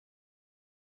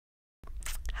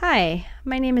Hi,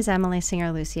 my name is Emily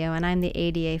Singer Lucio, and I'm the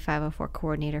ADA 504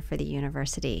 coordinator for the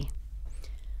university.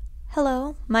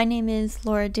 Hello, my name is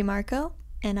Laura DeMarco,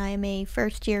 and I am a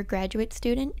first-year graduate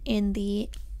student in the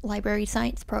Library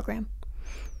Science program.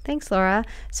 Thanks, Laura.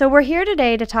 So we're here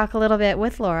today to talk a little bit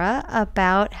with Laura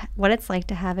about what it's like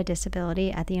to have a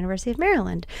disability at the University of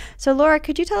Maryland. So Laura,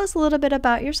 could you tell us a little bit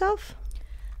about yourself?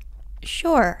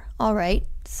 Sure, all right.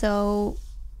 So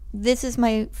this is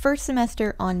my first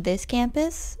semester on this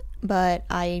campus, but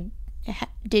I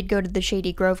did go to the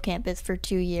Shady Grove campus for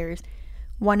 2 years,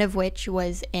 one of which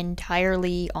was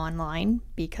entirely online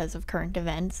because of current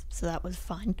events, so that was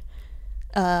fun.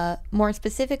 More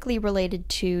specifically related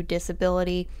to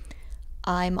disability,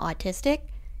 I'm autistic.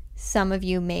 Some of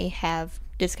you may have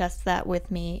discussed that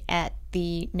with me at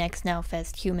the Next Now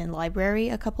Fest Human Library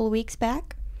a couple of weeks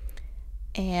back,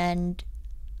 and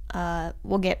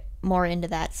we'll get more into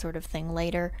that sort of thing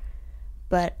later.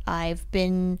 But I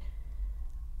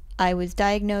was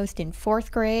diagnosed in 4th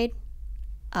grade.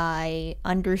 I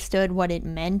understood what it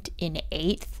meant in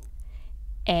 8th,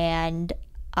 and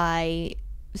I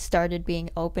started being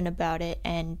open about it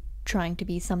and trying to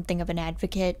be something of an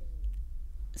advocate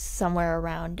somewhere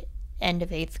around end of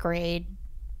 8th grade,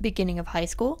 beginning of high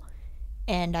school,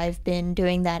 and I've been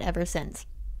doing that ever since.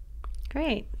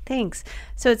 Great, thanks.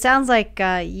 So it sounds like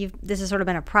this has sort of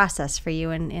been a process for you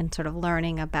in sort of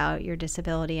learning about your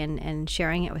disability and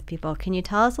sharing it with people. Can you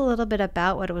tell us a little bit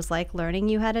about what it was like learning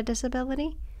you had a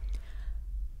disability?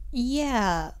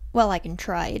 Yeah, well, I can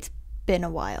try. It's been a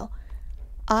while.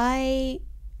 Where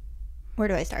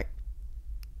do I start?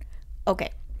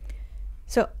 Okay,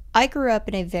 so I grew up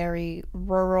in a very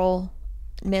rural,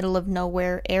 middle of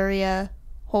nowhere area,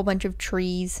 whole bunch of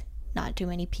trees, not too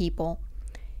many people.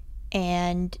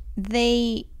 And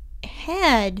they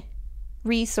had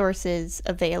resources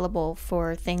available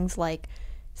for things like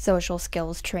social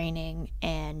skills training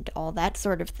and all that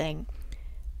sort of thing.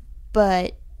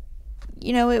 But,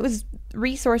 it was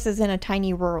resources in a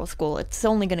tiny rural school. It's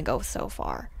only going to go so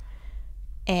far.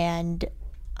 And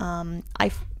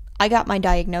I got my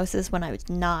diagnosis when I was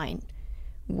 9,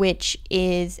 which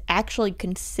is actually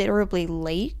considerably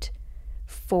late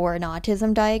for an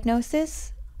autism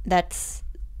diagnosis. That's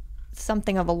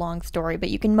something of a long story, but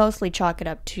you can mostly chalk it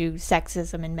up to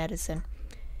sexism in medicine.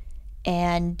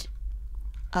 And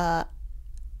I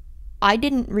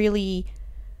don't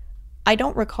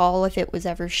recall if it was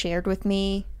ever shared with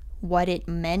me what it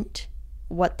meant,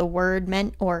 what the word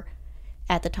meant, or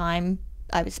at the time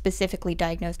I was specifically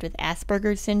diagnosed with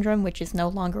Asperger's syndrome, which is no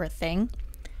longer a thing.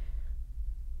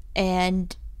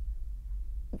 And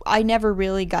I never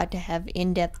really got to have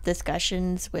in-depth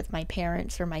discussions with my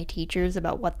parents or my teachers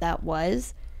about what that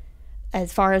was.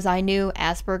 As far as I knew,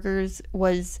 Asperger's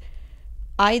was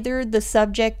either the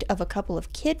subject of a couple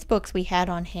of kids' books we had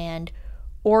on hand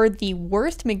or the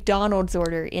worst McDonald's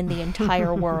order in the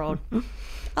entire world.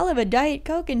 I'll have a Diet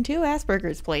Coke and 2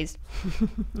 Asperger's, please.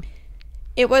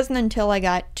 It wasn't until I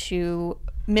got to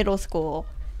middle school,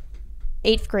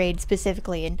 8th grade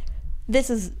specifically, and this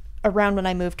is around when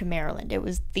I moved to Maryland. It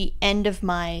was the end of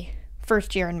my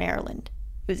first year in Maryland.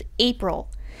 It was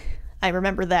April. I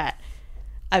remember that.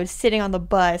 I was sitting on the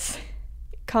bus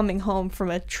coming home from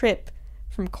a trip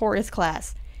from chorus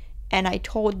class, and I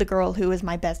told the girl who was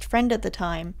my best friend at the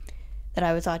time that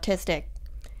I was autistic.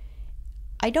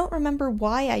 I don't remember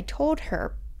why I told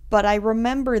her, but I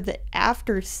remember that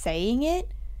after saying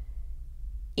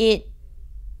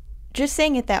just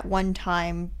saying it that one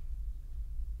time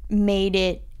made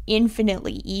it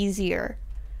infinitely easier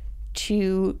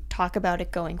to talk about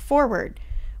it going forward,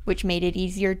 which made it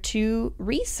easier to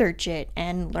research it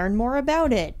and learn more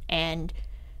about it. And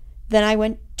then I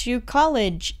went to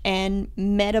college and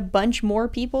met a bunch more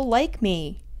people like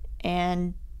me.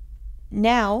 And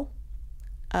now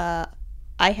I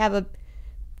have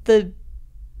the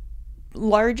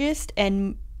largest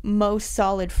and most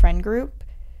solid friend group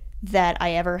that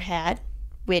I ever had,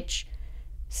 which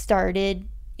started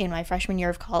in my freshman year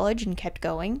of college and kept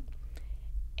going.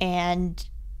 And,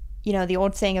 the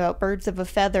old saying about birds of a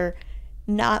feather,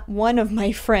 not one of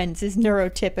my friends is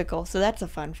neurotypical, so that's a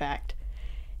fun fact.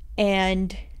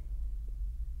 And,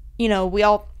 we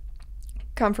all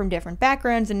come from different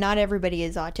backgrounds, and not everybody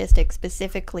is autistic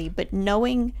specifically, but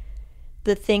knowing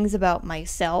the things about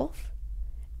myself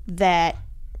that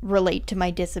relate to my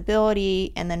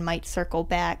disability and then might circle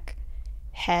back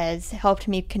has helped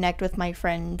me connect with my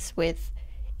friends with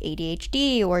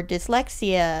ADHD or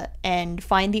dyslexia and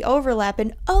find the overlap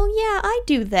and, oh yeah, I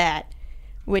do that,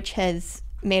 which has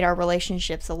made our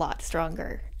relationships a lot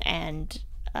stronger. And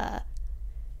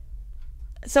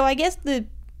so I guess the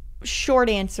short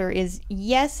answer is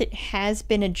yes, it has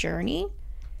been a journey,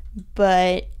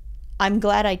 but I'm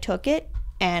glad I took it,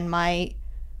 and my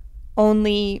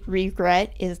only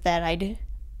regret is that I'd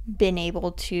been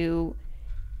able to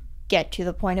get to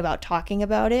the point about talking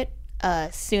about it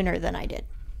sooner than I did.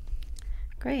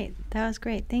 Great. That was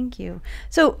great. Thank you.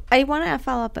 So I want to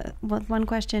follow up with one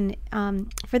question.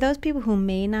 For those people who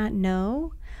may not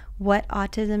know what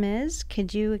autism is,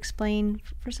 could you explain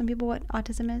for some people what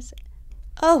autism is?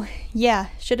 Oh, yeah.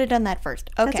 Should have done that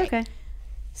first. Okay. That's okay.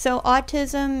 So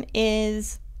autism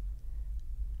is,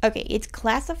 okay, it's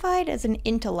classified as an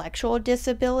intellectual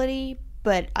disability,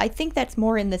 but I think that's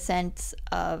more in the sense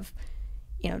of,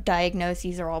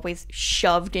 diagnoses are always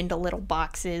shoved into little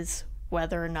boxes,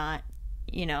 whether or not,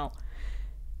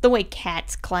 the way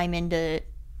cats climb into,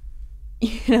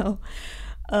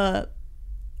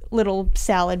 little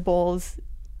salad bowls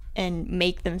and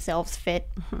make themselves fit.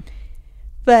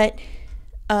 But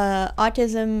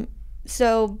autism,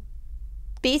 so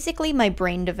basically my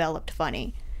brain developed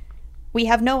funny. We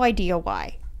have no idea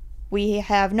why. We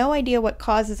have no idea what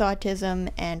causes autism,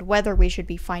 and whether we should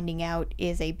be finding out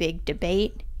is a big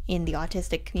debate in the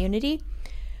autistic community.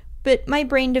 But my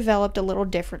brain developed a little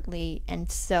differently,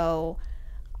 and so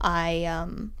I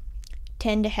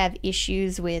tend to have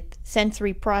issues with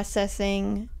sensory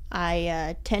processing.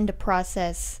 I tend to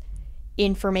process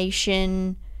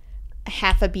information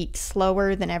half a beat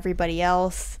slower than everybody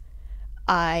else.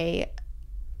 I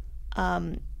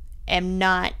am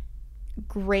not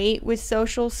great with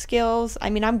social skills. I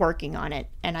mean, I'm working on it,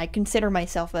 and I consider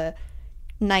myself a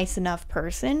nice enough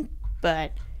person,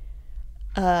 but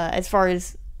as far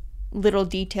as little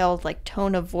details like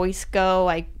tone of voice go,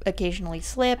 I occasionally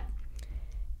slip.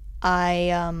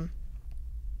 And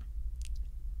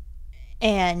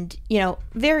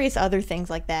various other things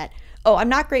like that. Oh, I'm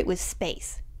not great with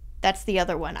space. That's the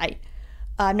other one.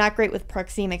 I'm not great with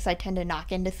proxemics. I tend to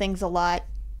knock into things a lot.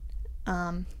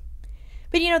 But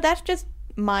that's just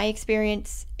my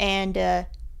experience. And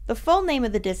the full name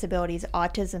of the disability is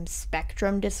autism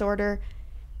spectrum disorder.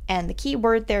 And the key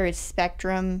word there is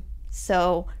spectrum.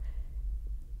 So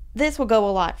this will go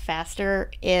a lot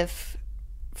faster if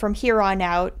from here on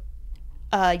out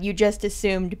you just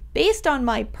assumed, based on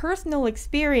my personal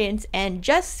experience and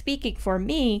just speaking for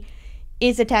me,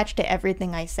 is attached to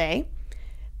everything I say.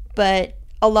 But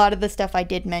a lot of the stuff I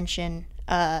did mention,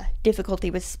 difficulty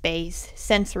with space,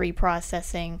 sensory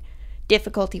processing,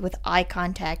 difficulty with eye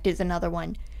contact is another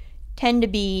one, tend to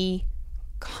be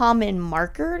common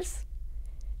markers.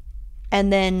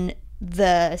 And then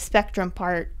the spectrum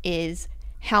part is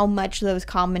how much those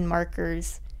common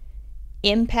markers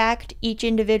impact each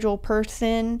individual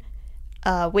person,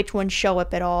 which ones show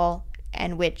up at all,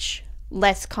 and which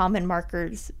less common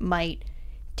markers might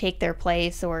take their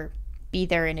place or be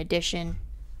there in addition.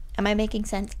 Am I making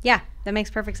sense? Yeah, that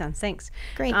makes perfect sense. Thanks.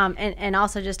 Great. And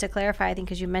also just to clarify, I think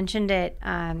because you mentioned it,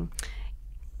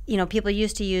 people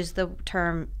used to use the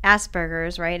term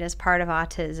Asperger's, right, as part of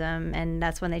autism, and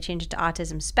that's when they changed it to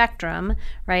autism spectrum,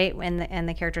 right, and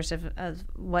the characters of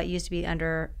what used to be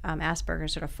under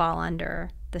Asperger's sort of fall under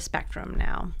the spectrum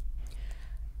now.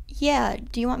 Yeah.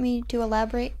 Do you want me to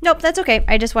elaborate? Nope, that's okay.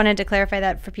 I just wanted to clarify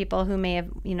that for people who may have,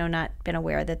 not been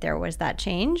aware that there was that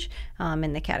change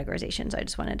in the categorization. So I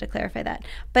just wanted to clarify that.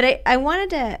 But I wanted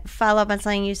to follow up on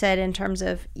something you said in terms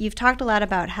of, you've talked a lot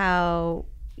about how,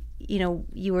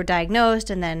 you were diagnosed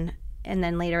and then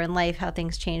later in life, how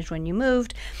things changed when you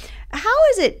moved. How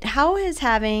has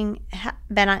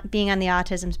being on the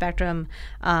autism spectrum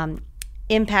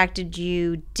impacted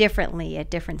you differently at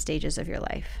different stages of your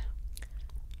life?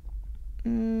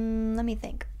 Let me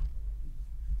think.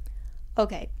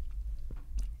 Okay.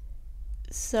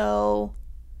 So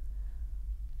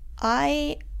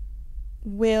I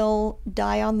will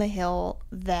die on the hill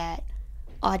that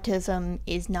autism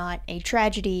is not a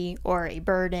tragedy or a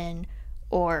burden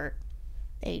or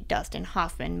a Dustin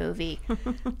Hoffman movie.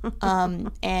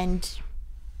 And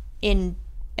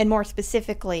more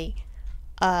specifically,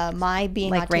 my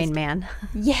being like autistic. Rain Man.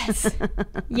 Yes.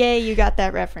 Yay, you got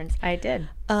that reference. I did.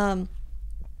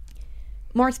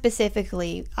 More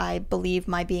specifically, I believe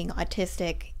my being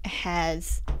autistic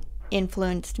has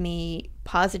influenced me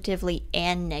positively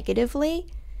and negatively.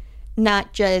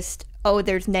 Not just,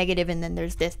 there's negative and then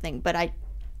there's this thing, but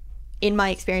in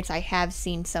my experience, I have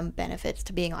seen some benefits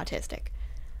to being autistic.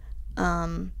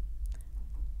 I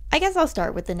guess I'll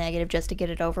start with the negative just to get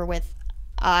it over with.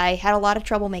 I had a lot of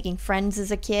trouble making friends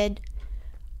as a kid.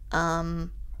 I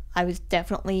was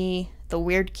definitely the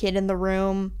weird kid in the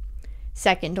room,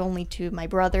 second only to my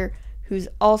brother, who's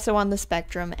also on the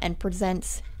spectrum and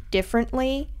presents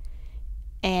differently.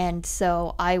 And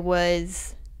so I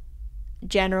was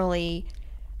generally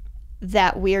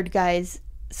that weird guy's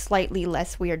slightly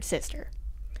less weird sister.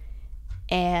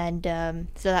 And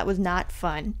so that was not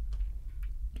fun.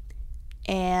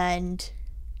 And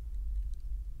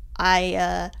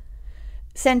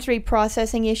sensory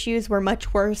processing issues were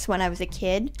much worse when I was a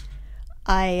kid.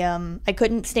 I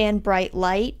couldn't stand bright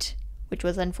light, which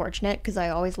was unfortunate because I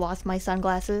always lost my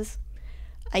sunglasses.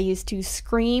 I used to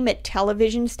scream at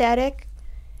television static,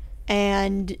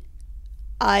 and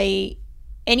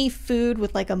any food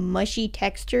with like a mushy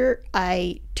texture,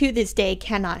 I to this day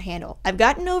cannot handle. I've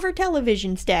gotten over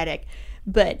television static,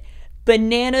 but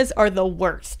bananas are the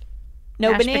worst.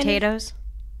 No, Mashed bananas. potatoes?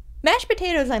 Mashed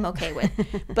potatoes I'm okay with,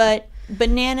 but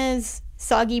bananas,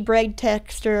 soggy bread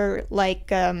texture,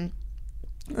 like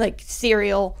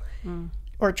cereal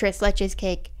or tres leches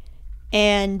cake,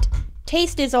 and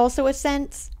taste is also a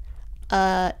sense.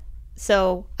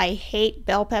 So I hate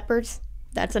bell peppers.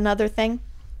 That's another thing.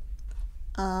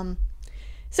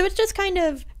 So it's just kind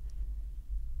of,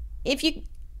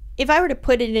 if I were to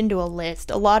put it into a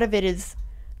list, a lot of it is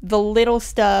the little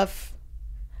stuff.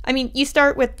 I mean, you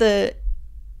start with the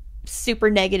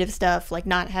super negative stuff, like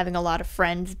not having a lot of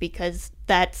friends, because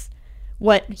that's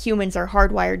what humans are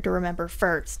hardwired to remember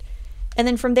first. And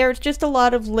then from there, it's just a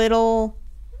lot of little,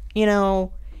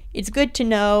 it's good to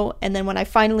know. And then when I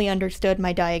finally understood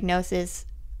my diagnosis,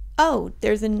 oh,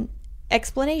 there's an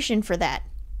explanation for that.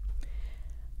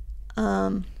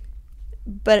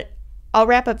 But I'll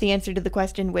wrap up the answer to the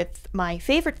question with my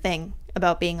favorite thing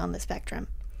about being on the spectrum.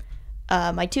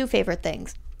 My two favorite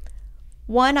things.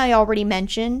 One I already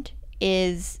mentioned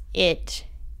is it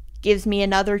gives me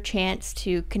another chance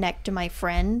to connect to my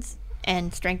friends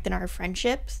and strengthen our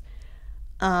friendships.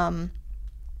 I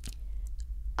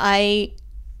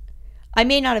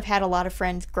may not have had a lot of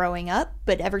friends growing up,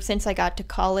 but ever since I got to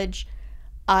college,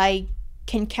 I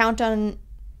can count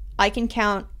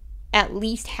at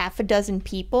least half a dozen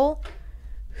people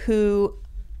who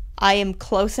I am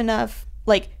close enough,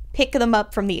 like pick them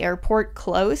up from the airport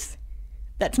close.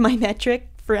 That's my metric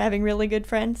for having really good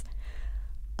friends.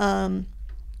 And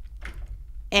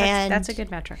That's a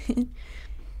good metric.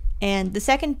 And the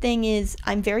second thing is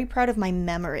I'm very proud of my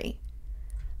memory.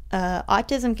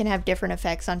 Autism can have different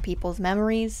effects on people's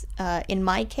memories. In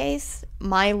my case,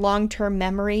 my long-term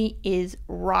memory is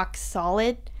rock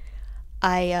solid.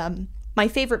 My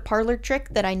favorite parlor trick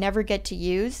that I never get to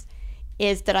use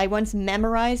is that I once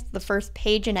memorized the first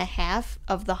page and a half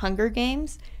of the Hunger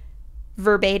Games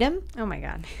verbatim. Oh my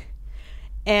God.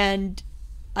 And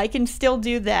I can still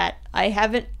do that. I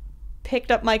haven't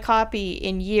picked up my copy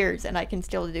in years, and I can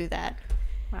still do that.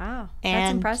 Wow.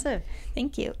 That's impressive.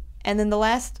 Thank you. And then the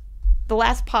last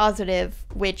positive,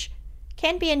 which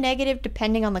can be a negative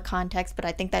depending on the context, but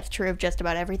I think that's true of just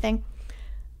about everything,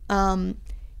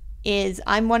 is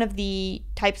I'm one of the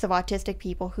types of autistic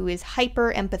people who is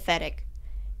hyper empathetic.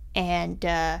 And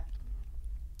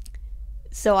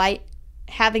so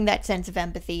having that sense of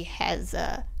empathy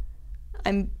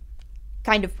I'm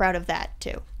kind of proud of that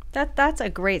too. That's a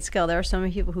great skill. There are so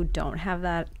many people who don't have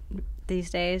that these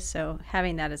days, so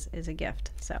having that is a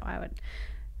gift. So I would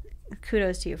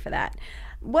kudos to you for that.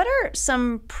 What are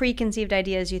some preconceived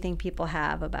ideas you think people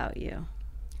have about you?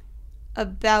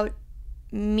 About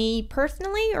me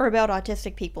personally, or about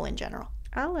autistic people in general?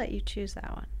 I'll let you choose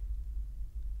that one.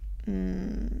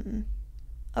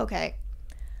 Okay,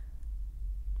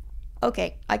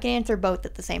 I can answer both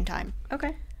at the same time.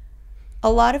 Okay. A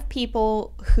lot of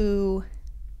people who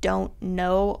don't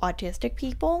know autistic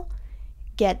people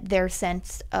get their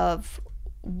sense of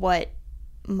what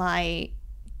my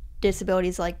disability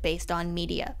is like based on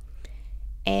media.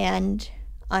 And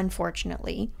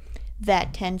unfortunately,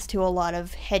 that tends to a lot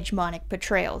of hegemonic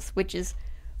portrayals, which is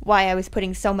why I was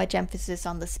putting so much emphasis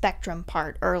on the spectrum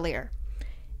part earlier.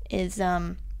 Is,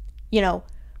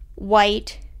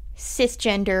 white,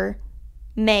 cisgender,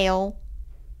 male,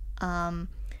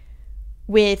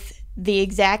 with the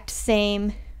exact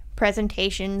same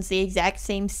presentations, the exact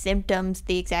same symptoms,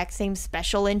 the exact same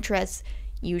special interests,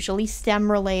 usually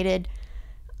STEM related.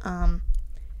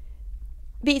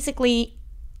 Basically,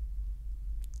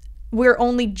 we're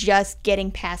only just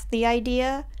getting past the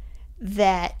idea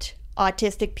that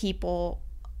autistic people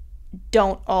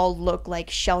don't all look like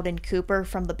Sheldon Cooper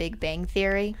from The Big Bang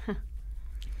Theory.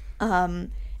 And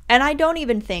I don't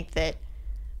even think that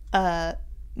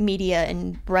media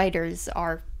and writers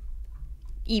are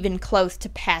even close to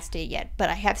past it yet, but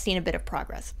I have seen a bit of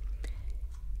progress.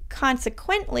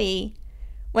 Consequently,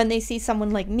 when they see someone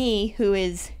like me, who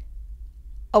is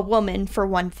a woman for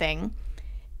one thing,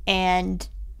 and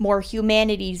more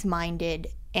humanities minded,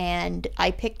 and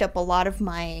I picked up a lot of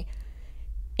my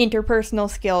interpersonal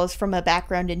skills from a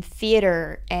background in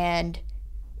theater and,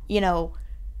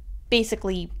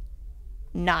 basically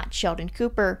not Sheldon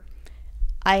Cooper,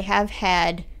 I have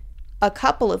had a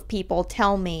couple of people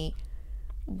tell me,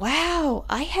 wow,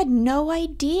 I had no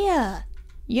idea.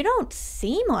 You don't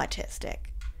seem autistic.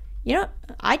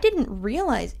 I didn't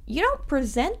realize you don't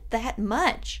present that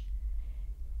much.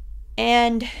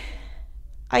 And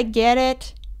I get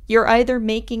it. You're either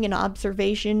making an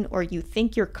observation or you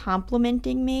think you're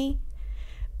complimenting me,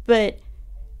 but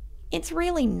it's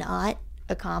really not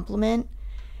a compliment,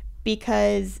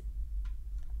 because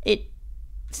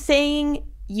saying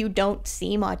you don't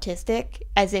seem autistic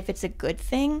as if it's a good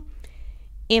thing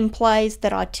implies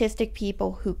that autistic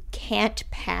people who can't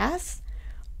pass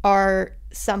are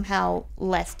somehow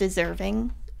less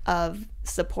deserving of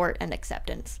support and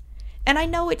acceptance. And I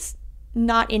know it's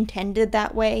not intended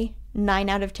that way 9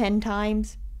 out of 10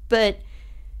 times, but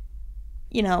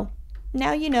now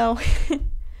you know.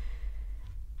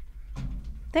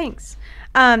 Thanks.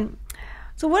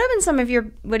 So what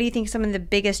do you think some of the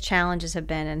biggest challenges have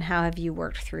been, and how have you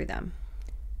worked through them?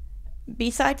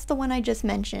 Besides the one I just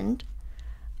mentioned,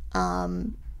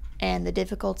 and the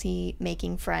difficulty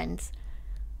making friends,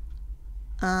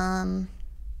 I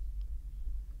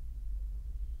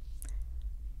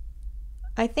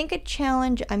think a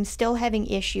challenge I'm still having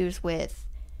issues with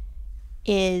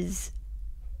is,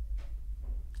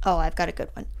 I've got a good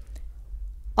one.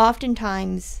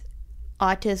 Oftentimes,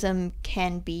 autism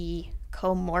can be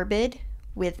comorbid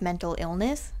with mental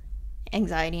illness,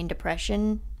 anxiety and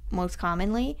depression most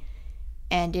commonly,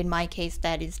 and in my case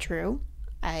that is true.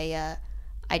 I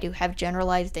do have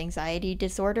generalized anxiety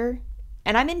disorder,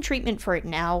 and I'm in treatment for it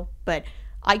now, but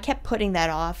I kept putting that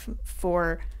off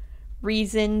for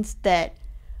reasons that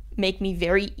make me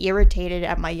very irritated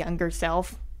at my younger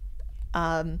self.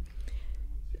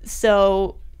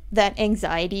 So that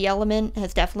anxiety element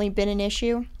has definitely been an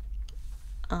issue.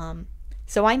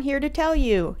 So I'm here to tell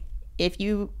you, if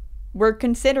you were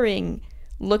considering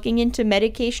looking into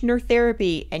medication or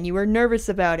therapy and you are nervous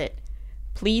about it,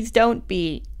 please don't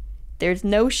be. There's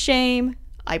no shame.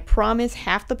 I promise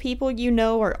half the people you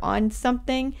know are on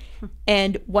something,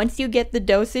 and once you get the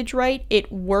dosage right, it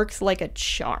works like a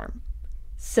charm.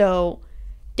 So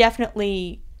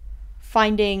definitely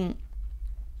finding,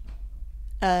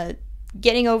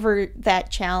 getting over that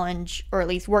challenge, or at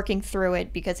least working through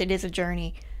it, because it is a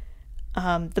journey.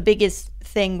 The biggest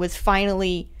thing was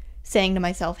finally saying to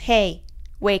myself, hey,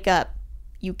 wake up.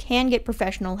 You can get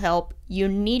professional help. You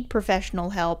need professional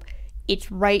help.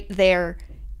 It's right there,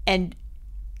 and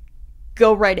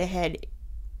go right ahead.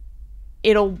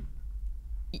 You'll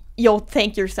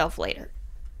thank yourself later.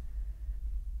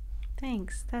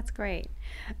 Thanks. That's great.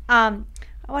 I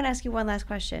want to ask you one last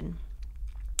question.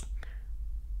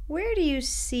 Where do you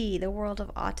see the world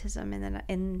of autism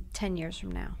in 10 years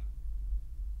from now?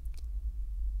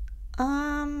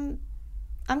 I'm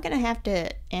gonna have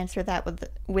to answer that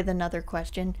with another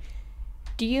question.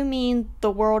 Do you mean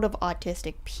the world of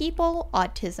autistic people,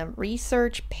 autism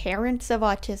research, parents of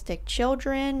autistic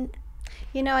children?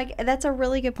 That's a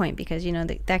really good point, because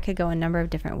that could go a number of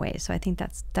different ways. So I think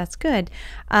that's good.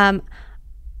 I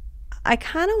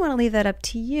kind of want to leave that up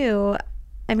to you.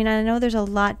 I mean, I know there's a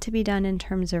lot to be done in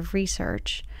terms of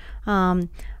research,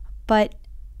 but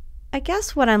I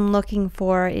guess what I'm looking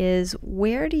for is,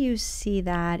 where do you see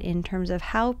that in terms of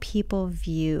how people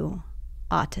view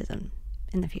autism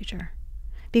in the future?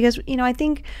 Because, I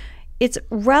think it's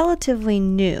relatively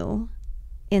new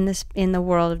in the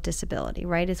world of disability,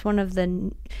 right? It's one of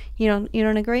the, you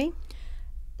don't agree?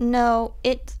 No,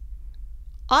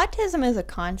 autism as a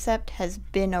concept has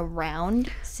been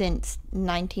around since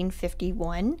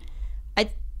 1951.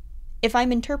 If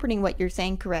I'm interpreting what you're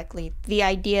saying correctly, the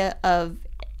idea of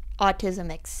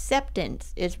autism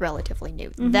acceptance is relatively new.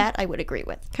 Mm-hmm. That I would agree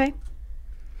with. Okay.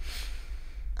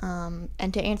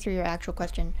 And to answer your actual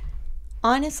question,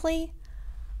 honestly,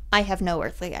 I have no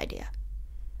earthly idea.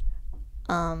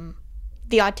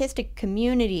 The autistic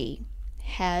community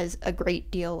has a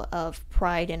great deal of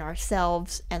pride in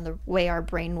ourselves and the way our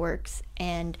brain works,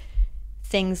 and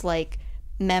things like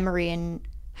memory and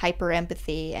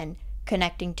hyperempathy and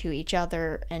connecting to each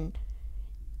other. And,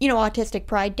 Autistic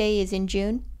Pride Day is in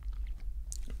June.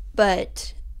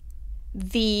 But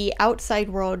the outside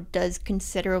world does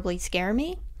considerably scare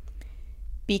me,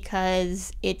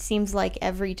 because it seems like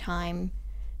every time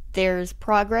there's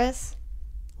progress,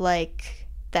 like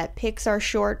that Pixar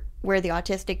short where the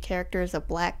autistic character is a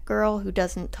black girl who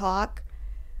doesn't talk,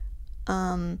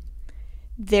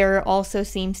 there also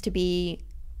seems to be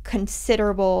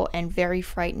considerable and very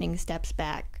frightening steps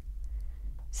back.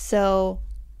 So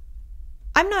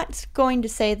I'm not going to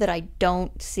say that I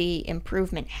don't see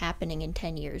improvement happening in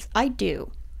 10 years. I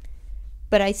do.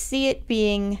 But I see it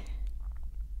being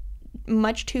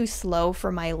much too slow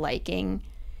for my liking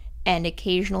and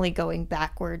occasionally going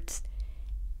backwards.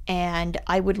 And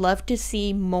I would love to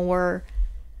see more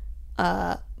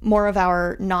of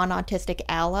our non-autistic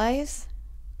allies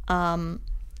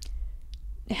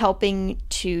helping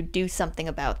to do something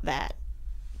about that.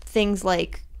 Things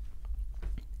like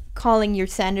calling your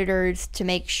senators to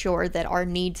make sure that our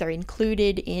needs are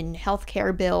included in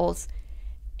healthcare bills,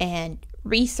 and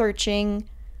researching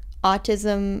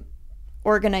autism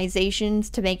organizations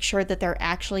to make sure that they're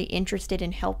actually interested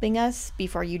in helping us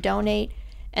before you donate,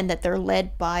 and that they're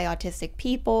led by autistic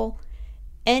people.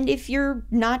 And if you're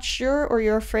not sure or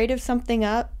you're afraid of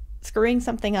screwing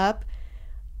something up,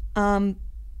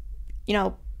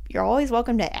 you're always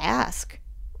welcome to ask.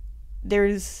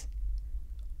 There's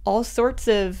all sorts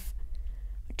of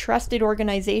trusted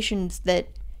organizations that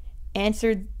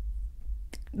answer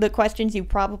the questions you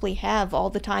probably have all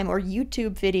the time, or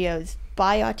YouTube videos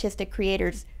by autistic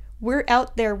creators. We're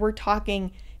out there, we're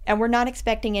talking, and we're not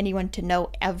expecting anyone to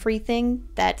know everything.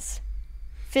 That's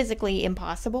physically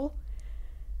impossible.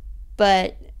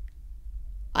 But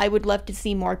I would love to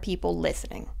see more people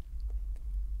listening.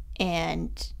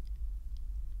 And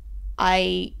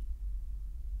I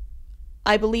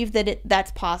believe that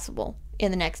that's possible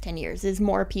in the next 10 years, is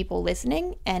more people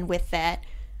listening, and with that,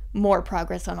 more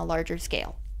progress on a larger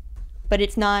scale. But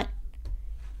it's not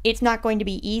going to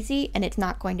be easy, and it's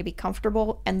not going to be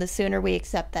comfortable, and the sooner we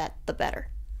accept that, the better.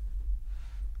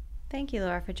 Thank you,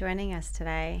 Laura, for joining us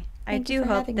today. Thank you for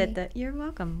having me. You're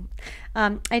welcome.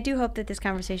 I do hope that this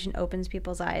conversation opens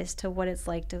people's eyes to what it's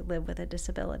like to live with a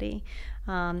disability.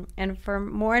 And for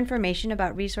more information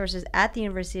about resources at the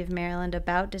University of Maryland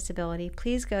about disability,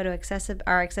 please go to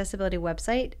our accessibility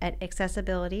website at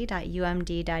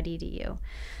accessibility.umd.edu.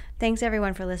 Thanks,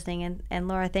 everyone, for listening. And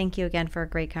Laura, thank you again for a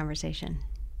great conversation.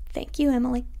 Thank you,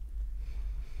 Emily.